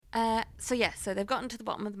So they've gotten to the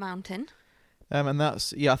bottom of the mountain. And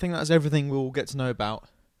that's I think that's everything we'll get to know about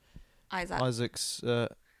Isaac. Isaac's. Oh,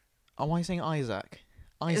 why are you saying Isaac?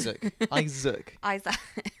 Isaac. Isaac. Isaac.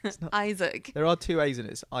 It's not- Isaac. There are two A's in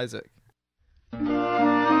it. It's Isaac.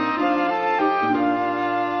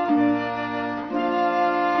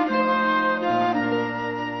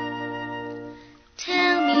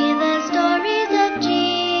 Tell me the stories of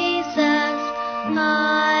Jesus.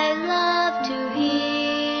 I love to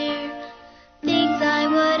hear things I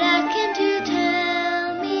would ask him to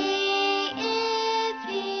tell me if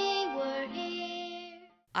he were here.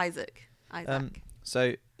 Isaac.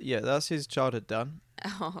 So that's his childhood done.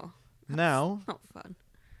 Oh, Now not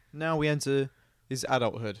fun. we enter his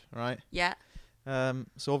adulthood, right? Yeah.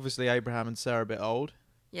 So obviously Abraham and Sarah are a bit old.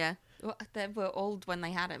 Yeah. Well, they were old when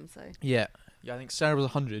they had him, so. Yeah, I think Sarah was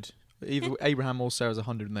 100. Either Abraham or Sarah's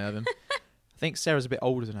 100 when they had him. I think Sarah's a bit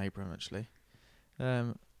older than Abraham, actually.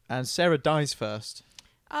 And Sarah dies first.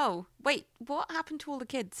 Oh, wait. What happened to all the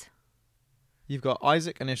kids? You've got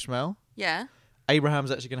Isaac and Ishmael. Yeah. Abraham's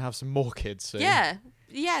actually going to have some more kids soon. Yeah.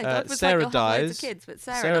 God was Sarah like, you'll have loads dies. of kids, but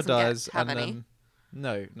Sarah doesn't have any.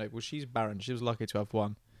 No. Well, she's barren. She was lucky to have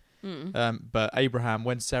one. Mm. But Abraham,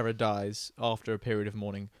 when Sarah dies, after a period of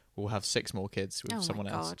mourning, will have 6 more kids with Oh my someone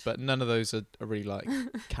else. God. But none of those are really like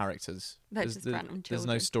characters. They're just random There's no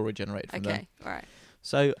children. story generated from them. Okay, all right.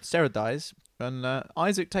 So Sarah dies, and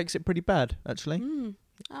Isaac takes it pretty bad, actually.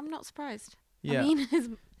 I'm not surprised. Yeah. I mean,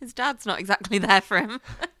 his dad's not exactly there for him.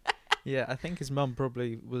 Yeah, I think his mum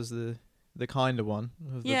probably was the kinder one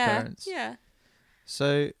of the parents. Yeah.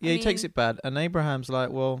 So he takes mean- it bad, and Abraham's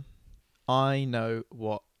like, well, I know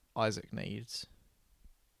what Isaac needs.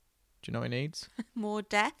 Do you know what he needs? More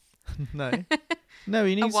death? No. No,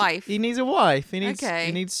 he needs wife. He needs a wife. He needs Okay.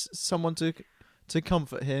 he needs someone to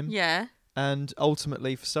comfort him. Yeah. And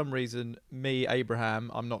ultimately, for some reason, me, Abraham,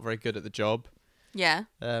 I'm not very good at the job. Yeah.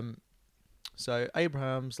 So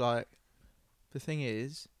Abraham's like, the thing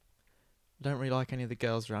is, I don't really like any of the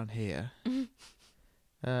girls around here.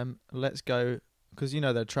 Let's go, because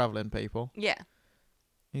they're travelling people. Yeah.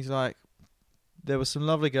 He's like, there were some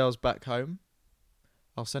lovely girls back home.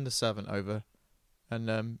 I'll send a servant over,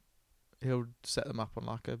 and he'll set them up on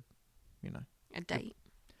like a date.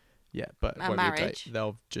 Yeah, but it A won't be a marriage. date.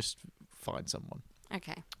 They'll just find someone.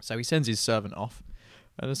 Okay. So he sends his servant off,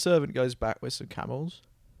 and the servant goes back with some camels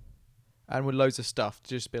and with loads of stuff to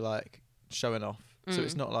just be like showing off. So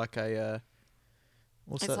it's not like a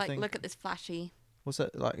what's It's that like, thing? look at this flashy. What's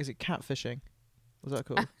that like? Is it catfishing? What's that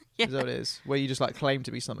called? Yeah. Is that what it is? Where you just like claim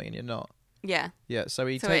to be something and you're not. Yeah. Yeah. So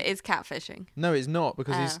he So it is catfishing. No, it's not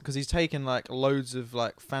because Oh. he's taken like loads of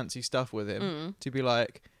like fancy stuff with him to be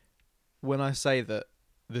like, when I say that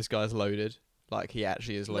this guy's loaded, like he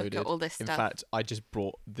actually is loaded. Look at all this In stuff. fact, I just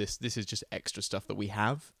brought this. This is just extra stuff that we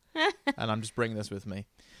have, and I'm just bringing this with me.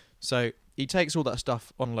 So he takes all that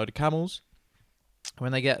stuff on a load of camels.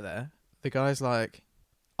 When they get there, the guy's like,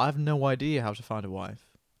 I have no idea how to find a wife.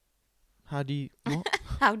 How do you what?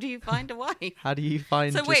 How do you find a wife? How do you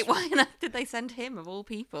find? So wait, why on earth did they send him of all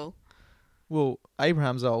people? Well,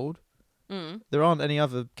 Abraham's old. Mm. There aren't any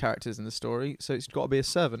other characters in the story, so it's got to be a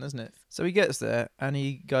servant, isn't it? So he gets there and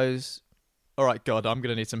he goes, all right, God, I'm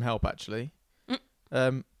going to need some help, actually.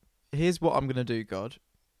 Here's what I'm going to do, God.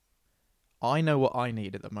 I know what I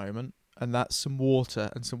need at the moment, and that's some water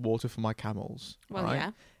and some water for my camels. Well, right?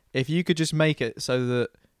 yeah. If you could just make it so that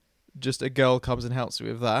just a girl comes and helps me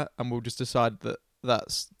with that, and we'll just decide that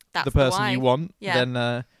that's the person you wife. want, Yeah.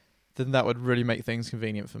 then that would really make things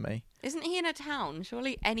convenient for me. Isn't he in a town?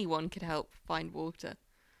 Surely anyone could help find water.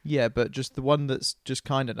 Yeah, but just the one that's just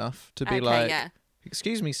kind enough to be Okay, like, yeah.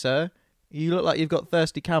 excuse me, sir, you look like you've got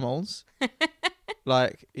thirsty camels.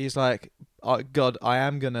 Like, he's like, oh, God, I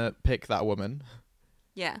am going to pick that woman.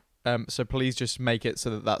 Yeah. So please just make it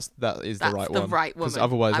so that is the That's right the one. right woman. Because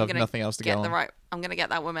otherwise I'm I've gonna nothing else to go on. I'm gonna get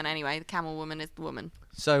that woman anyway. The camel woman is the woman.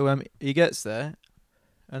 So he gets there,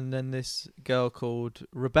 and then this girl called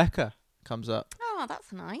Rebecca comes up. Oh,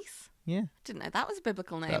 that's nice. Yeah, Didn't know that was a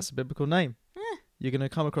biblical name. that's a biblical name. Yeah. You're going to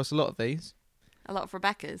come across a lot of these. A lot of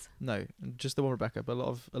Rebeccas. No, just the one Rebecca, but a lot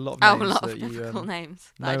of Oh, names a lot that of you biblical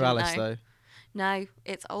names. that I no didn't Alice know. though. No,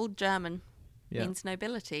 it's old German. Yeah. Means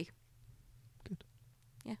nobility.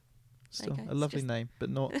 Still go. a It's lovely just- name, but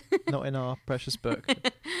not in our precious book.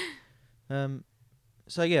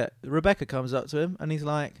 So yeah, Rebecca comes up to him and he's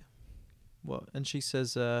like, "What?" And she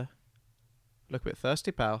says, "Look a bit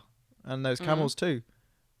thirsty, pal, and those camels too.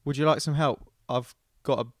 Would you like some help? I've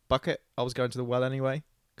got a bucket. I was going to the well anyway.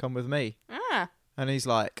 Come with me." Ah, And he's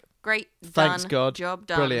like, great. "Thanks, done. God, Job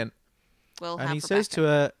done. brilliant." We'll And have he says to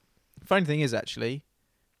Rebecca. her, "Funny thing is, actually,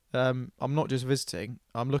 I'm not just visiting.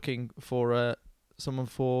 I'm looking for someone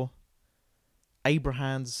for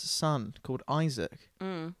Abraham's son called Isaac.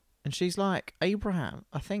 Mm. And she's like, Abraham,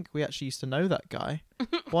 I think we actually used to know that guy.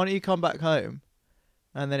 Why don't you come back home?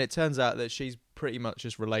 And then it turns out that she's pretty much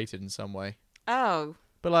just related in some way. Oh.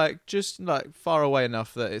 But like, just like far away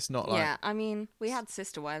enough that it's not like... Yeah, I mean, we had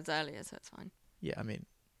sister wives earlier, so it's fine. Yeah, I mean,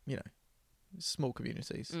 you know, small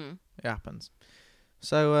communities. Mm. It happens.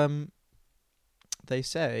 So they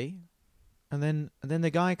say, and then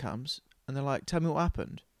the guy comes, and they're like, tell me what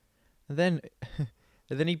happened. And then...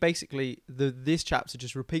 And then he basically, this chapter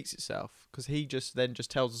just repeats itself because he just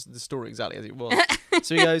tells us the story exactly as it was.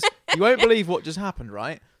 So he goes, you won't believe what just happened,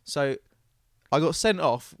 right? So I got sent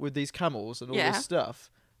off with these camels and all this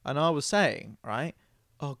stuff. And I was saying, right,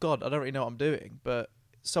 oh God, I don't really know what I'm doing. But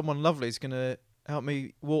someone lovely is going to help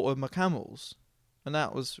me water my camels. And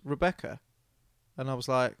that was Rebecca. And I was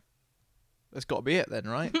like, that's got to be it then,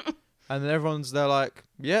 right? And then they're like,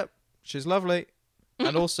 yep, she's lovely.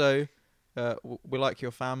 And also... we like your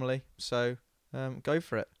family, so go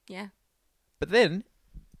for it. Yeah. But then,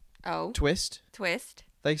 twist.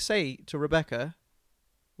 They say to Rebecca,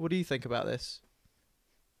 what do you think about this?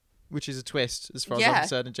 Which is a twist, as far as I'm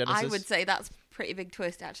concerned, in Genesis. I would say that's a pretty big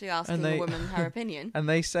twist, actually, asking a woman her opinion. And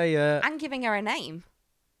they say... and giving her a name.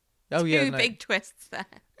 Oh, Two big twists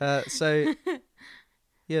there. So,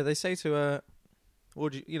 yeah, they say to her,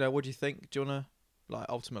 what do you think? Do you want to... Like,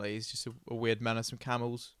 ultimately, he's just a weird man and some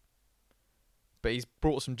camels. But he's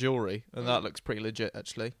brought some jewellery, and that looks pretty legit,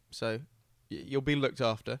 actually. So you'll be looked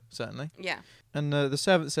after, certainly. Yeah. And the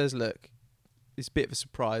servant says, look, it's a bit of a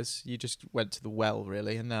surprise. You just went to the well,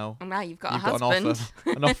 really, and now you've got a husband.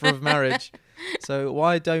 An offer of marriage. So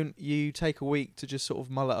why don't you take a week to just sort of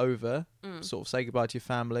mull it over, sort of say goodbye to your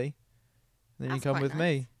family, and then you come with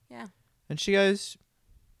me. Yeah. And she goes,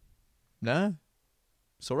 no,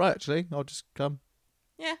 it's all right, actually. I'll just come.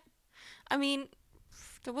 Yeah. I mean...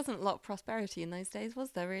 There wasn't a lot of prosperity in those days,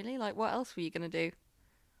 was there, really? Like, what else were you going to do?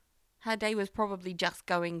 Her day was probably just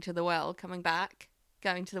going to the well, coming back,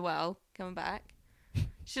 going to the well, coming back.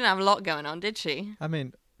 She didn't have a lot going on, did she? I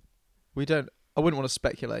mean, I wouldn't want to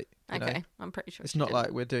speculate. Okay, I'm pretty sure it's not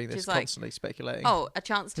like we're doing this constantly speculating. Oh, a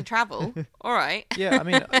chance to travel? All right. Yeah, I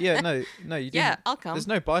mean, no, you didn't. Yeah, I'll come. There's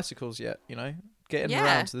no bicycles yet, Getting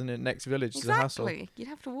around to the next village is a hassle. Exactly. You'd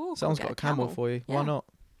have to walk. Someone's got a camel for you. Yeah. Why not?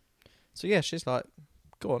 So, yeah, she's like...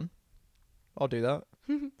 Go on, I'll do that.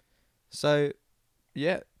 So,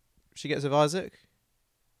 yeah, she gets with Isaac,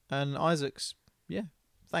 and Isaac's,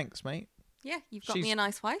 thanks, mate. Yeah, you've got me a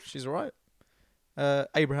nice wife. She's all right.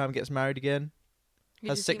 Abraham gets married again,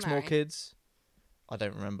 has 6 more kids. I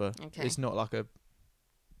don't remember. Okay. It's not like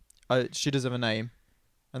she does have a name,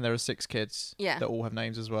 and there are 6 kids that all have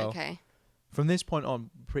names as well. Okay. From this point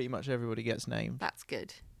on, pretty much everybody gets named. That's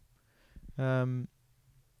good.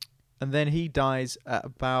 And then he dies at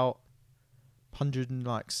about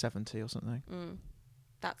 170 or something.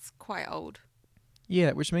 That's quite old.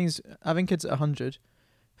 Yeah, which means having kids at 100,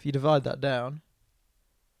 if you divide that down,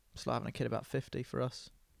 it's like having a kid about 50 for us.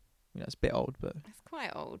 It's a bit old, but... It's quite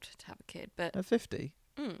old to have a kid, but... At 50?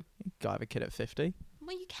 You can't have a kid at 50.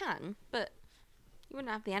 Well, you can, but you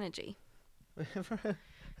wouldn't have the energy.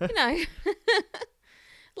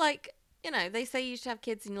 Like, they say you should have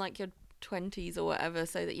kids in, like, your 20s or whatever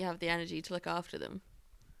so that you have the energy to look after them.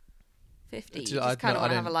 50, you just kind of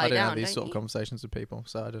want to have a lie down, I don't have these sort of conversations with people,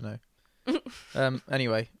 so I don't know.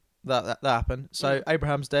 Anyway, that happened. So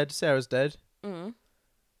Abraham's dead, Sarah's dead.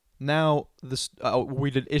 Now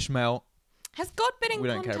we did Ishmael. Has God been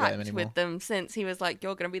in contact with them since he was like,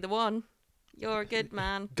 you're going to be the one? You're a good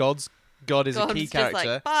man. God is a key character.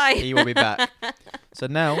 Like, bye. He will be back. So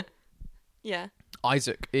now... Yeah.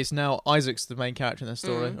 Isaac's the main character in the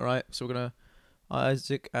story, all right? So we're going to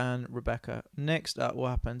Isaac and Rebecca. Next up, what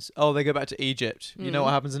happens? Oh, they go back to Egypt. You know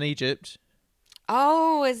what happens in Egypt?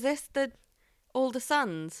 Oh, is this the older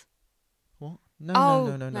sons? What?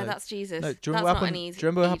 No. No, that's Jesus. No, do you remember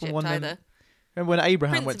what happened one either. Remember when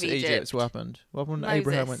Abraham went to Egypt? What happened? What happened when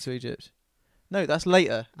Abraham went to Egypt? No, that's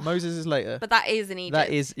later. Moses is later. But that is in Egypt. That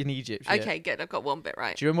is in Egypt, yeah. Okay, good. I've got one bit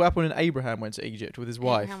right. Do you remember what happened when Abraham went to Egypt with his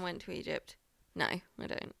wife? Abraham went to Egypt. No, I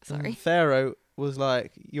don't. Sorry. And Pharaoh was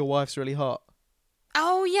like, your wife's really hot.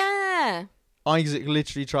 Oh, yeah. Isaac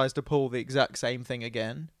literally tries to pull the exact same thing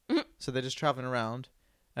again. So they're just traveling around.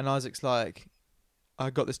 And Isaac's like,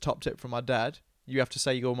 I got this top tip from my dad. You have to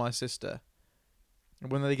say you're my sister.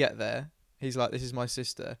 And when they get there, he's like, this is my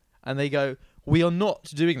sister. And they go, we are not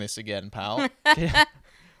doing this again, pal.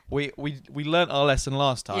 we learnt our lesson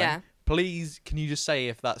last time. Yeah. Please, can you just say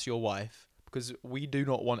if that's your wife? Because we do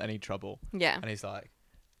not want any trouble. Yeah. And he's like,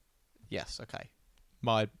 yes, okay.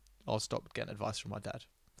 My I'll stop getting advice from my dad.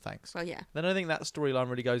 Thanks. Well, yeah. Then I don't think that storyline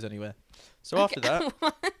really goes anywhere. So Okay. after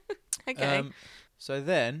that, Okay. so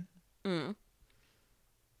then Mm.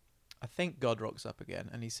 I think God rocks up again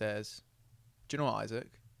and he says, "Do you know what,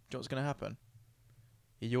 Isaac? Do you know what's going to happen?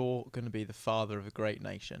 You're going to be the father of a great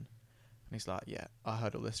nation." And he's like, "Yeah, I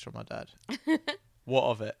heard all this from my dad." "What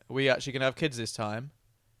of it? Are we actually going to have kids this time?"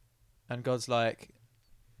 And God's like,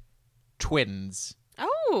 "Twins.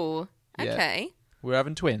 Oh. Yeah. Okay. We're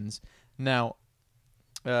having twins." Now,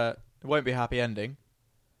 it won't be a happy ending,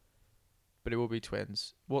 but it will be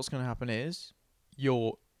twins. What's going to happen is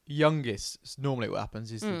your youngest, normally what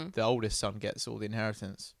happens is the oldest son gets all the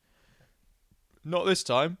inheritance. Not this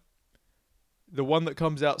time. The one that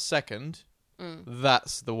comes out second,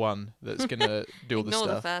 that's the one that's going to do all the Ignore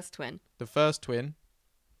stuff. the first twin. The first twin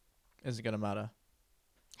isn't going to matter.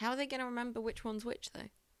 How are they going to remember which one's which, though?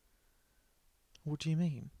 What do you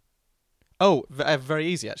mean? Oh, very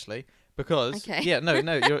easy actually. Because Okay. yeah, no,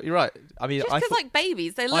 you're right. I mean, Just I because, thought, like,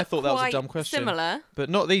 babies, they look thought that was a quite dumb question. similar. but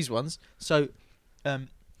not these ones. So,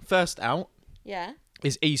 first out Yeah.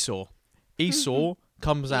 is Esau. Esau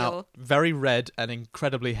comes out very red and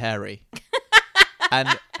incredibly hairy,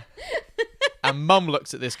 and Mum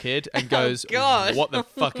looks at this kid and goes, Oh, God. "What the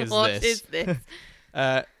fuck is What this?" is this?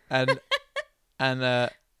 and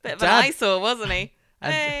Bit of an Dad- eyesore, wasn't he?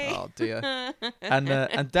 and Hey. oh dear,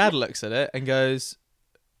 and Dad looks at it and goes,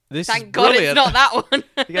 "This Thank is God brilliant." it's not that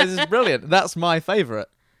one. He goes, "It's brilliant. That's my favourite."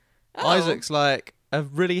 Oh, Isaac's like a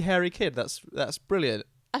really hairy kid. That's brilliant.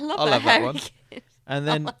 I love I'll that have that hairy one. kid. And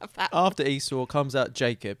then I love that. after Esau comes out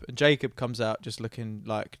Jacob, and Jacob comes out just looking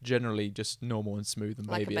like generally just normal and smooth and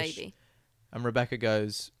Like a babyish. baby. And Rebecca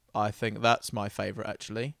goes, "I think that's my favourite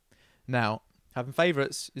actually." Now, having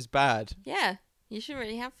favourites is bad, Yeah. You shouldn't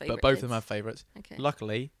really have favourite but both kids. of them have favourites. Okay.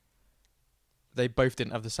 Luckily, they both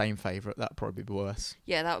didn't have the same favourite. That'd probably be worse.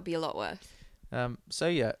 Yeah, that would be a lot worse.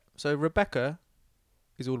 So Rebecca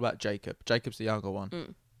is all about Jacob. Jacob's the younger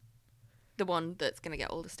one. The one that's going to get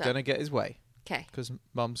all the stuff. Gonna get his way Okay. because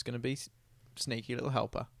Mum's gonna be sneaky little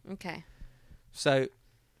helper. Okay. So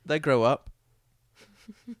they grow up.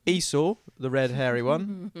 Esau, the red hairy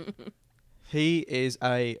one, he is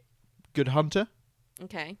a good hunter,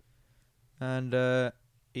 Okay. and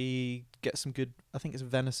he gets some good. I think it's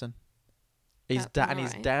venison. His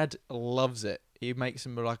Alright. dad loves it. He makes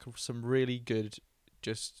him like some really good,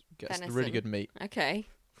 just gets really Venison. good meat. Okay.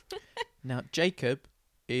 Now Jacob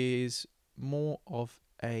is more of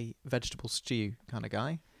a vegetable stew kind of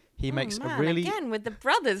guy. He makes man, a really again with the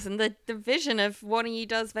brothers and the vision of one of you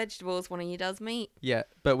does vegetables, one of you does meat. yeah,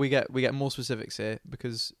 but we get more specifics here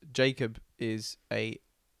because Jacob is a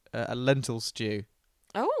lentil stew.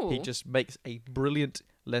 Oh. He just makes a brilliant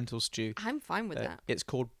lentil stew. I'm fine with that. It's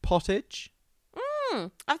called pottage.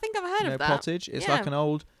 I think I've heard You know of that. pottage. It's Yeah. like an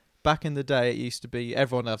old. Back in the day, it used to be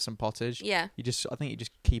everyone had some pottage. Yeah. I think you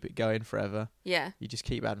just keep it going forever. Yeah. You just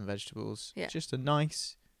keep adding vegetables. Yeah. Just a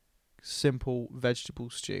nice, simple vegetable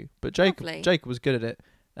stew. But Lovely. Jacob was good at it,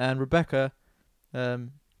 and Rebecca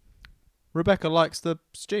likes the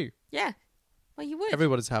stew. Yeah. Well, you would.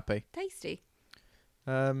 Everybody's happy. Tasty.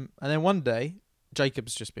 And then one day,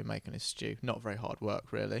 Jacob's just been making his stew. Not very hard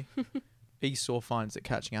work, really. Esau finds that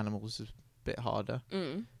catching animals is a bit harder.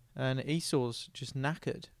 And Esau's just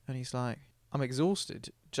knackered. And he's like, "I'm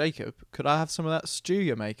exhausted. Jacob, could I have some of that stew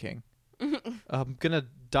you're making? I'm going to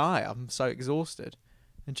die. I'm so exhausted."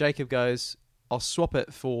 And Jacob goes, "I'll swap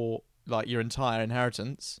it for like your entire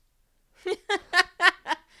inheritance."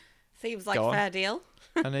 Seems like Go a on. fair deal.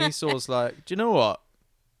 And Esau's like, "Do you know what?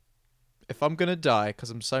 If I'm going to die because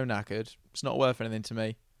I'm so knackered, it's not worth anything to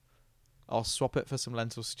me. I'll swap it for some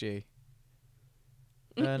lentil stew."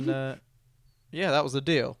 And yeah, that was the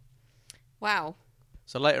deal. Wow.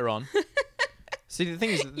 So later on, see the thing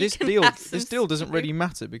is, that this can deal have some doesn't stew. really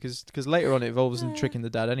matter because later on it involves them tricking the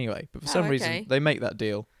dad anyway. But for some okay. reason they make that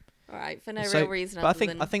deal. All right. For no So- real reason But other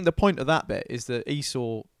than... I think the point of that bit is that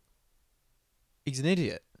Esau, he's an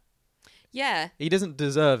idiot. Yeah. He doesn't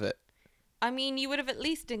deserve it. I mean, you would have at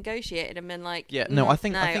least negotiated and been like... Yeah, no, I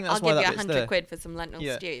think no, that's I'll why give that you bit's 100 there. quid for some lentil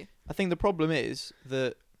Yeah. stew. I think the problem is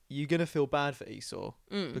that you're gonna feel bad for Esau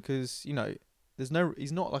because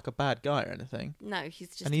he's not like a bad guy or anything, No, he's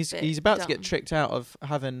just and a he's bit about to dumb. get tricked out of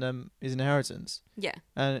having his inheritance, Yeah.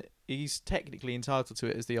 and he's technically entitled to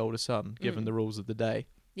it as the older son, given the rules of the day.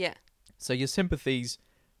 Yeah. So your sympathies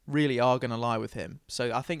really are going to lie with him.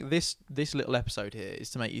 So I think this little episode here is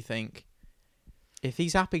to make you think, if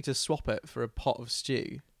he's happy to swap it for a pot of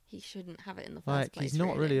stew, He shouldn't have it in the first like place. he's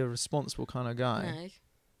not really a responsible kind of guy.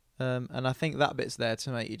 No. And I think that bit's there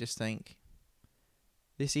to make you just think,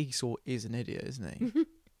 this Esau is an idiot, isn't he?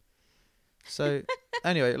 So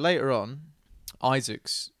Anyway, later on,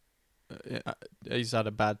 Isaac's he's had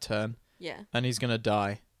a bad turn Yeah. and he's gonna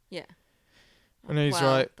die. Yeah. And he's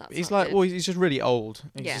Well, like, that's he's not like, good. well, he's just really old.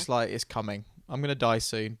 He's Yeah. just like, it's coming. I'm gonna die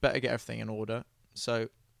soon. Better get everything in order. So,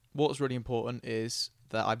 what's really important is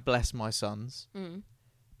that I bless my sons Mm.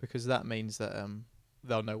 because that means that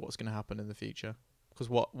they'll know what's gonna happen in the future. Because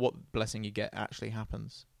what blessing you get actually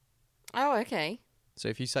happens. Oh, okay. So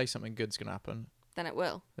if you say something good's gonna happen, Then it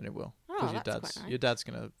will. then it will. Oh, Because that's quite nice. your dad's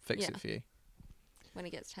gonna fix Yeah. it for you. When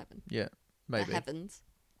it gets to heaven. Yeah, maybe. The heavens.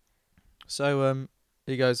 So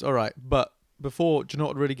he goes, all right, but before, do you know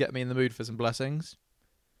what would really get me in the mood for some blessings?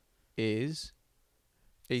 Is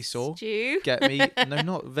Esau Stew. get me no,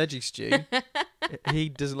 not veggie stew. He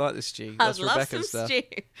doesn't like the stew. I That's love Rebecca's some stuff.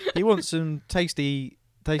 stew. He wants some tasty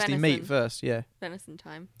Venison. meat first. Yeah. Venison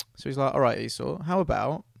time. So he's like, all right, Esau, how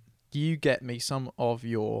about you get me some of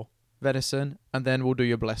your venison and then we'll do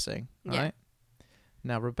your blessing. All Yeah. right.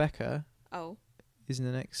 Now Rebecca Oh. is in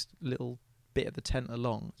the next little bit of the tent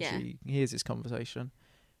along. Yeah. She hears this conversation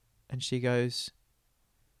and she goes,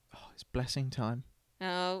 oh, it's blessing time.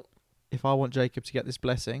 Oh. If I want Jacob to get this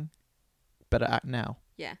blessing, better act now.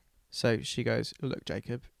 Yeah. So she goes, look,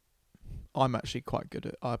 Jacob, I'm actually quite good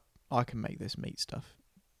at, I can make this meat stuff.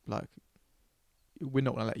 Like, we're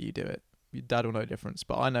not going to let you do it. Your dad will know the difference,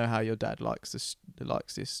 but I know how your dad likes this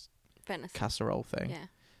Venison. casserole thing. Yeah.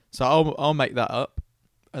 So I'll make that up,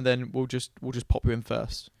 and then we'll just pop you in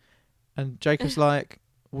first. And Jacob's like,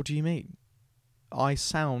 what do you mean? I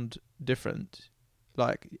sound different.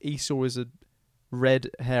 Like Esau is a red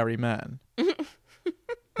hairy man,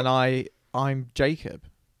 and I'm Jacob.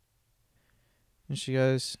 And she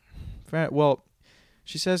goes, well,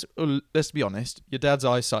 she says, let's be honest, your dad's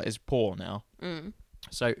eyesight is poor now. Mm.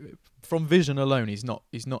 So from vision alone, he's not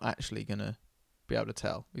actually gonna be able to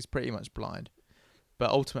tell. He's pretty much blind. But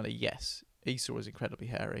ultimately, yes, Esau is incredibly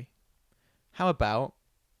hairy. How about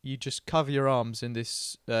you just cover your arms in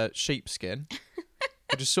this sheepskin,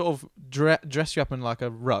 or just sort of dress you up in like a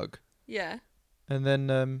rug, Yeah. and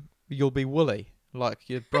then you'll be woolly like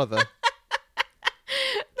your brother.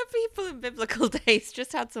 The people in biblical days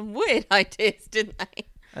just had some weird ideas, didn't they?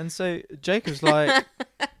 And so Jacob's like,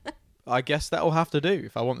 I guess that'll have to do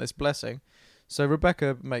if I want this blessing. So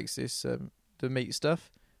Rebecca makes this the meat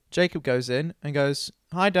stuff. Jacob goes in and goes,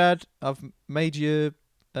 "Hi, Dad. I've made you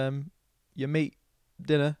your meat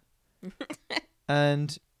dinner."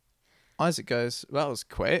 And Isaac goes, "Well, that was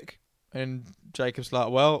quick." And Jacob's like,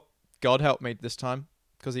 "Well, God helped me this time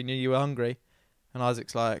because he knew you were hungry." And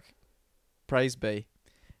Isaac's like, "Praise be."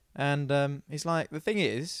 And he's like, "The thing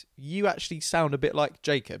is, you actually sound a bit like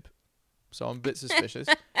Jacob, so I'm a bit suspicious.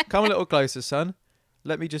 Come a little closer, son.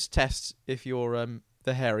 Let me just test if you're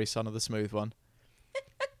the hairy son or the smooth one."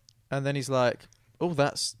 And then he's like, "Oh,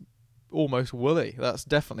 that's almost woolly. That's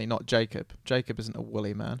definitely not Jacob. Jacob isn't a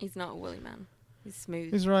woolly man." He's not a woolly man. He's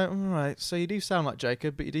smooth. He's right, all right. So you do sound like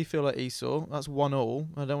Jacob, but you do feel like Esau. That's 1-1.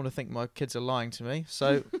 I don't want to think my kids are lying to me.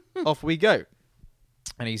 So off we go.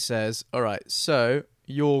 And he says, all right, so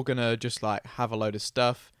you're going to just like have a load of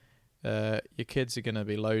stuff. Your kids are going to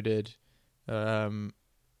be loaded.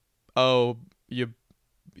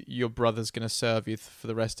 Your brother's going to serve you for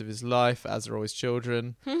the rest of his life, as are all his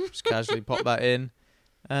children. Just casually pop that in.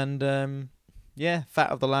 And yeah, fat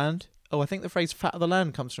of the land. Oh, I think the phrase fat of the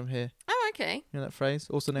land comes from here. Oh, okay. You know that phrase?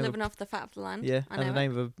 Also the name Living off the fat of the land. yeah, I and know the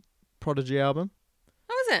name of a Prodigy album.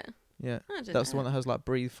 Oh, is it? Yeah, Oh, I didn't that's the know one that has like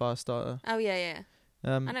Breathe, Firestarter. Oh, yeah.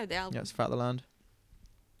 I know the album. Yeah, it's Fat the Land.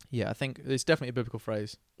 Yeah, I think it's definitely a biblical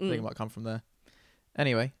phrase. I think it might come from there.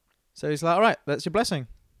 Anyway, so he's like, all right, that's your blessing.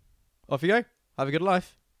 Off you go. Have a good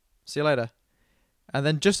life. See you later. And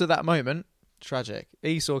then just at that moment, tragic,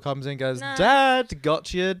 Esau comes in and goes, No. Dad,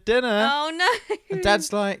 got your dinner. Oh, no. And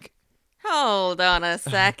Dad's like, Hold on a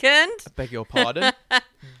second. I beg your pardon.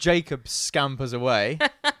 Jacob scampers away,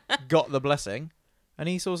 got the blessing. And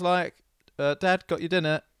Esau's like, Dad, got your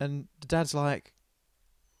dinner. And the dad's like,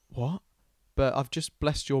 what? But I've just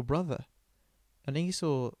blessed your brother. And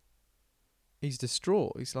Esau, he's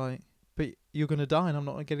distraught. He's like, but you're going to die and I'm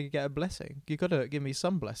not going to get a blessing. You got to give me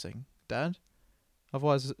some blessing, Dad.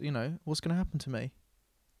 Otherwise, what's going to happen to me?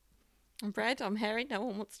 I'm red, I'm hairy, no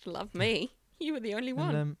one wants to love me. You were the only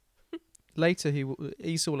one. And later,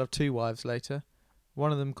 Esau will have 2 wives later.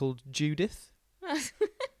 One of them called Judith.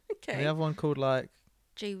 Okay. And the other one called like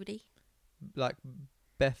Judy.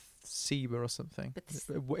 Bathsheba or something. But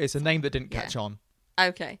It's a name that didn't Yeah. catch on.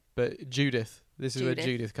 okay. But Judith. This is where Judith.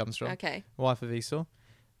 Judith comes from. Okay. Wife of Esau.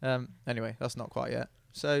 Anyway, that's not quite yet.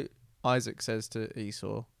 So Isaac says to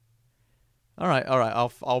Esau, "All right,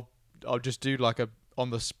 I'll just do like on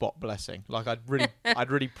the spot blessing. Like I'd really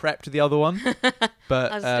prepped the other one,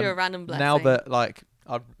 but I'll just do a random blessing. now that like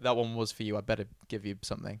that one was for you, I better give you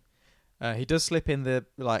something. He does slip in the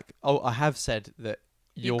like. Oh, I have said that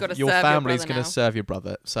your family's going to serve your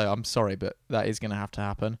brother. So I'm sorry, but that is going to have to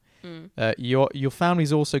happen. Your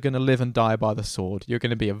family's also going to live and die by the sword. You're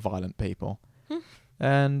going to be a violent people,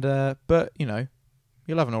 and but you know,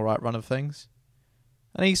 you'll have an all right run of things.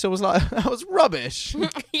 And Esau was like, "That was rubbish.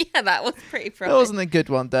 Yeah, that was pretty That rubbish. wasn't a good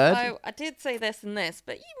one, Dad." So I did say this and this,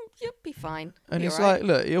 but you'll be fine. And You'll he's be all right.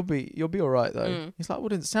 like, "Look, you'll be all right though." He's like, "Well, it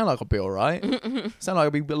didn't sound like I'll be all right. Sound like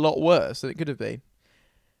it'll be a lot worse than it could have been."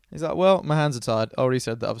 He's like, "Well, my hands are tied. I already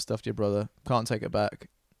said that other stuff to your brother. Can't take it back."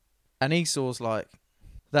 And Esau's like,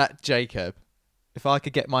 "That Jacob, if I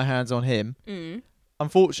could get my hands on him,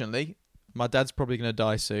 unfortunately, my dad's probably going to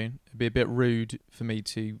die soon. It'd be a bit rude for me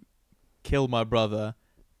to kill my brother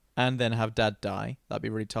and then have dad die. That'd be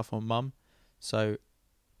really tough on mum. So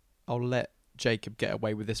I'll let Jacob get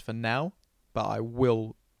away with this for now, but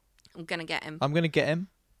I'm gonna get him. I'm going to get him,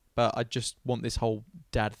 but I just want this whole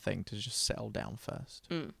dad thing to just settle down first."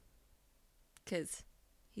 Because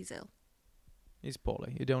he's ill. He's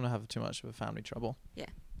poorly. You don't want to have too much of a family trouble. Yeah.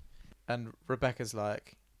 And Rebecca's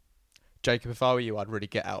like, "Jacob, if I were you, I'd really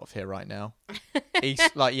get out of here right now."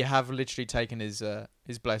 Like, you have literally taken his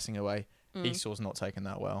blessing away. Esau's not taken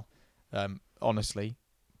that well. Honestly,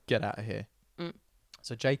 get out of here.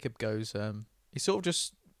 So Jacob goes, he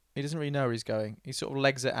doesn't really know where he's going. He sort of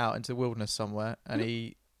legs it out into the wilderness somewhere, and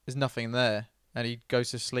there's nothing there. And he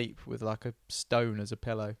goes to sleep with like a stone as a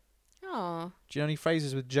pillow. Oh. Do you know any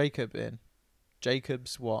phrases with Jacob in?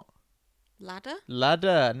 Jacob's what? Ladder?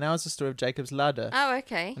 Ladder. Now it's the story of Jacob's ladder. Oh,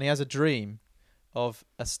 okay. And he has a dream of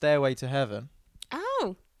a stairway to heaven.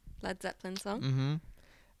 Oh. Led Zeppelin song. Mm-hmm.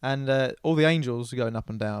 And all the angels are going up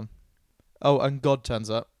and down. Oh, and God turns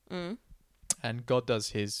up. And God does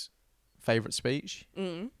his favourite speech.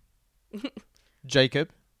 Jacob,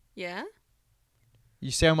 Yeah?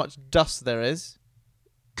 you see how much dust there is?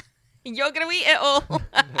 You're going to eat it all.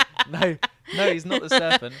 No, he's not the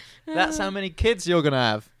serpent. That's how many kids you're going to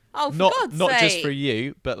have. Oh, for God's Not sake. just for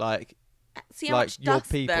you, but like See how like much your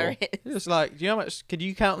dust people. there is. It's like, do you know how much? Can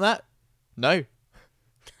you count that? No.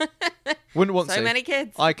 Wouldn't want to. So many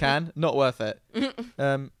kids. I can. Not worth it.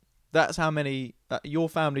 That's how many. Your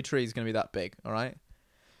family tree is going to be that big. All right.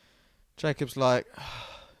 Jacob's like,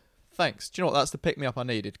 thanks. Do you know what? That's the pick me up I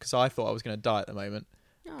needed, because I thought I was going to die at the moment.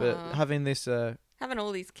 But Aw. having this, Having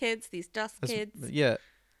all these kids, these dust kids. yeah,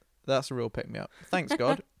 that's a real pick me up. Thanks,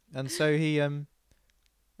 God. And so he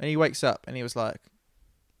wakes up and he was like,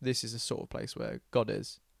 this is the sort of place where God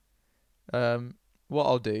is. What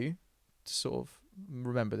I'll do to sort of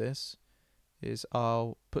remember this is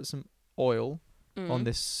I'll put some oil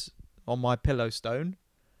on my pillow stone,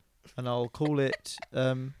 and I'll call it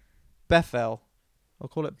Bethel. I'll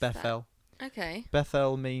call it What's Bethel. Okay.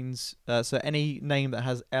 Bethel means so any name that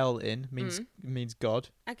has L in means God,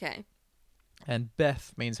 Okay. and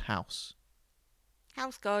Beth means house.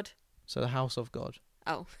 House God. So the house of God.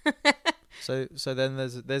 Oh. So then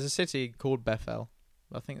there's a city called Bethel.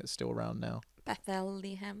 I think it's still around now.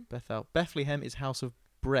 Bethlehem. Bethel. Bethlehem is house of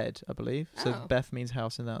bread, I believe. So Oh. Beth means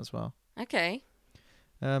house in that as well. Okay.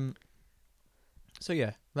 So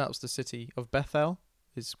yeah, that was the city of Bethel.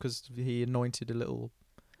 Is because he anointed his Little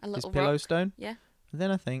pillow rock. stone. Yeah. And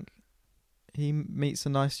then I think he meets a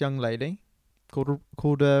nice young lady called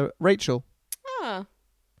Rachel. Oh.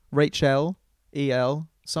 Rachel, E-L,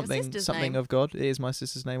 something sister's something name. of God. It is my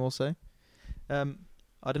sister's name also.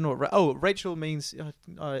 I don't know what. Rachel means.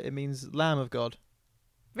 It means Lamb of God.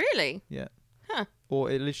 Really? Yeah. Huh.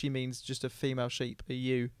 Or it literally means just a female sheep, a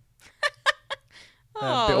ewe.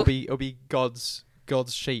 Oh. But it'll be God's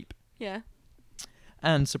sheep. Yeah.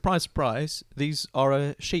 And surprise, surprise, these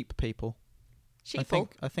are sheep people. Sheeple.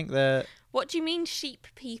 I think they're What do you mean sheep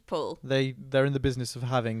people? they're in the business of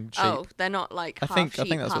having sheep. Oh, they're not like I half think sheep,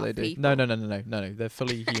 that's what half they do. people. No. They're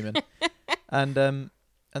fully human.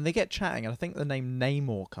 And they get chatting, and I think the name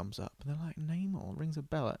Namor comes up. And they're like, Namor rings a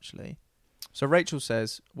bell actually. So Rachel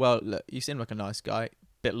says, "Well, look, you seem like a nice guy.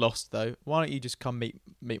 Bit lost though. Why don't you just come meet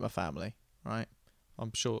my family, right?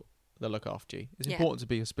 I'm sure they'll look after you. It's Yeah. important to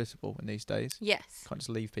be hospitable in these days. Yes. Can't just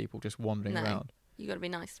leave people just wandering No. around. You got to be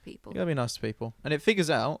nice to people. You gotta be nice to people." And it figures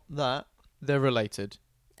out that they're related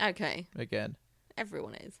Okay. again.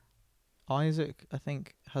 Everyone is. Isaac, I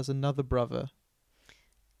think, has another brother,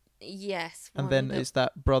 Yes. and one then that- it's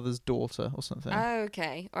that brother's daughter or something.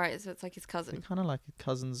 Okay. All right. So it's like his They're cousin. kind of like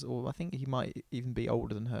cousins, or I think he might even be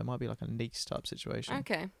older than her. It might be like a niece type situation.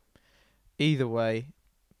 Okay. Either way,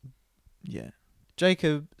 yeah.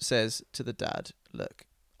 Jacob says to the dad, "Look,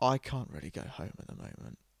 I can't really go home at the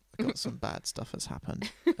moment. I've got some bad stuff that's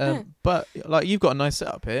happened. But like, you've got a nice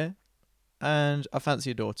setup here, and I fancy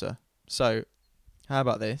your daughter. So, how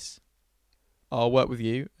about this? I'll work with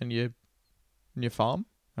you and your farm.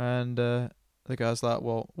 And the guy's like,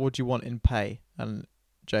 well, what do you want in pay? And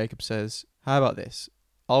Jacob says, how about this?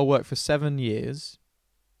 I'll work for 7 years,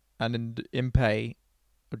 and in pay,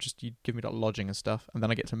 you give me like lodging and stuff, and then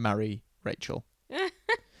I get to marry Rachel.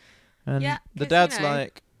 And Yeah, the 'cause, dad's you know.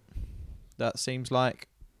 like, that seems like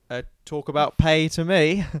a talk about pay to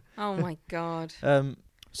me. Oh my god.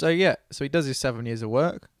 So he does his 7 years of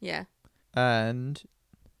work, Yeah. and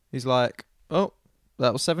he's like, oh,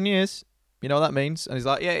 that was 7 years. You know what that means? And he's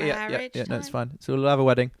like, yeah, Marriage no, it's time. fine. So we'll have a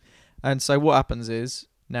wedding. And so what happens is,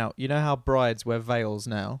 now, you know how brides wear veils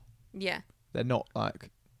now? Yeah. They're not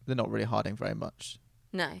really hiding very much.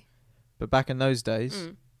 No. But back in those days,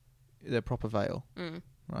 Mm. they're proper veil, Mm.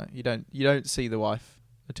 right? You don't see the wife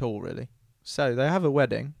at all, really. So they have a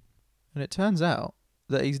wedding, and it turns out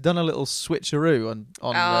that he's done a little switcheroo on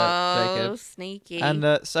Jacob. Sneaky.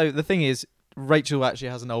 And so the thing is, Rachel actually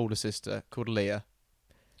has an older sister called Leah.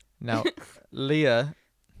 Now, Leah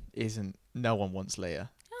isn't. No one wants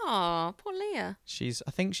Leah. Oh, poor Leah.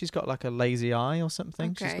 I think she's got like a lazy eye or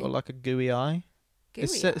something. Okay. She's got like a gooey eye. Gooey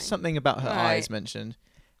eye. Something about her eye is Right. mentioned,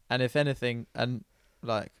 and if anything, and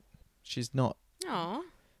like, she's not. Oh.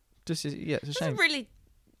 Just it's a That's shame. really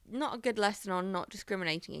not a good lesson on not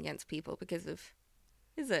discriminating against people because of...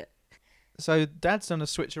 Is it? So Dad's done a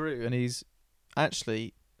switcheroo, and he's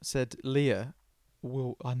actually said, Leah,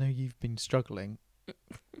 well, I know you've been struggling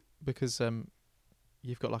because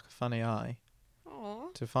you've got like a funny eye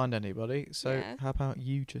Oh. to find anybody. So Yeah. how about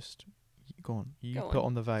you just go on? You Go put on.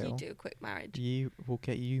 on the veil. You do a quick marriage. You will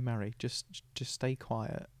get you married. Just stay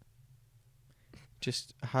quiet.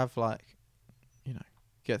 Just have like,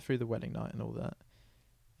 get through the wedding night and all that.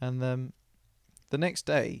 And the next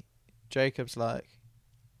day, Jacob's like,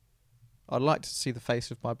 I'd like to see the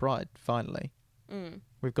face of my bride, finally. Mm.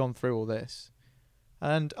 We've gone through all this.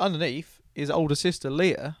 And underneath, his older sister,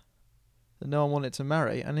 Leah, that no one wanted to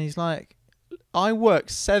marry. And he's like, I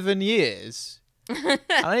worked 7 years. I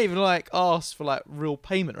didn't even like ask for like real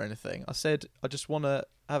payment or anything. I said, I just want to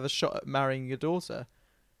have a shot at marrying your daughter.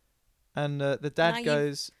 And the Now dad you've-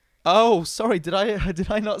 goes, oh, sorry, did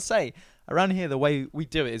I not say? Around here, the way we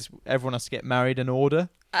do it is everyone has to get married in order.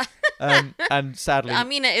 And sadly, I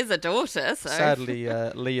mean, it is a daughter, so... sadly,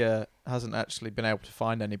 Leah hasn't actually been able to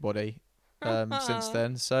find anybody since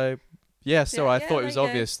then. So, yeah, so I thought there it was you go.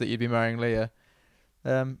 obvious that you'd be marrying Leah.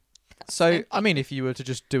 So, I mean, if you were to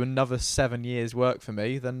just do another 7 years' work for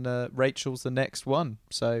me, then Rachel's the next one.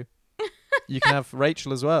 So, you can have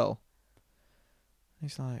Rachel as well.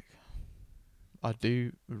 He's like, I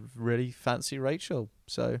do really fancy Rachel.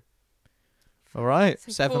 So, all right,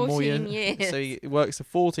 So 7 more 14 years. years. So, he works for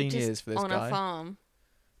 14 Just years for this on guy. a farm.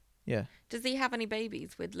 Yeah. Does he have any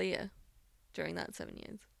babies with Leah during that 7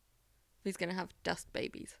 years? He's going to have dust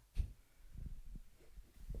babies.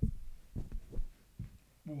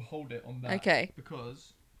 We'll hold it on that. Okay.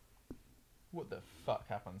 Because what the fuck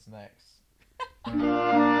happens next?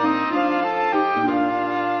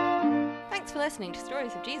 Thanks for listening to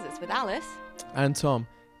Stories of Jesus with Alice. And Tom,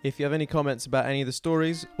 if you have any comments about any of the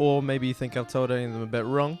stories, or maybe you think I've told any of them a bit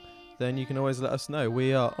wrong, then you can always let us know.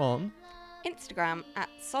 We are on Instagram at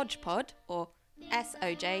SOJPod or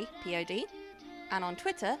SOJPOD, and on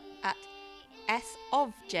Twitter at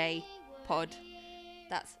SOFJPod.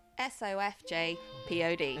 That's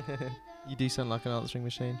SOFJPOD. You do sound like an answering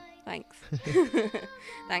machine. Thanks.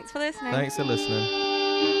 Thanks for listening. Thanks for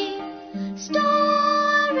listening. Stop.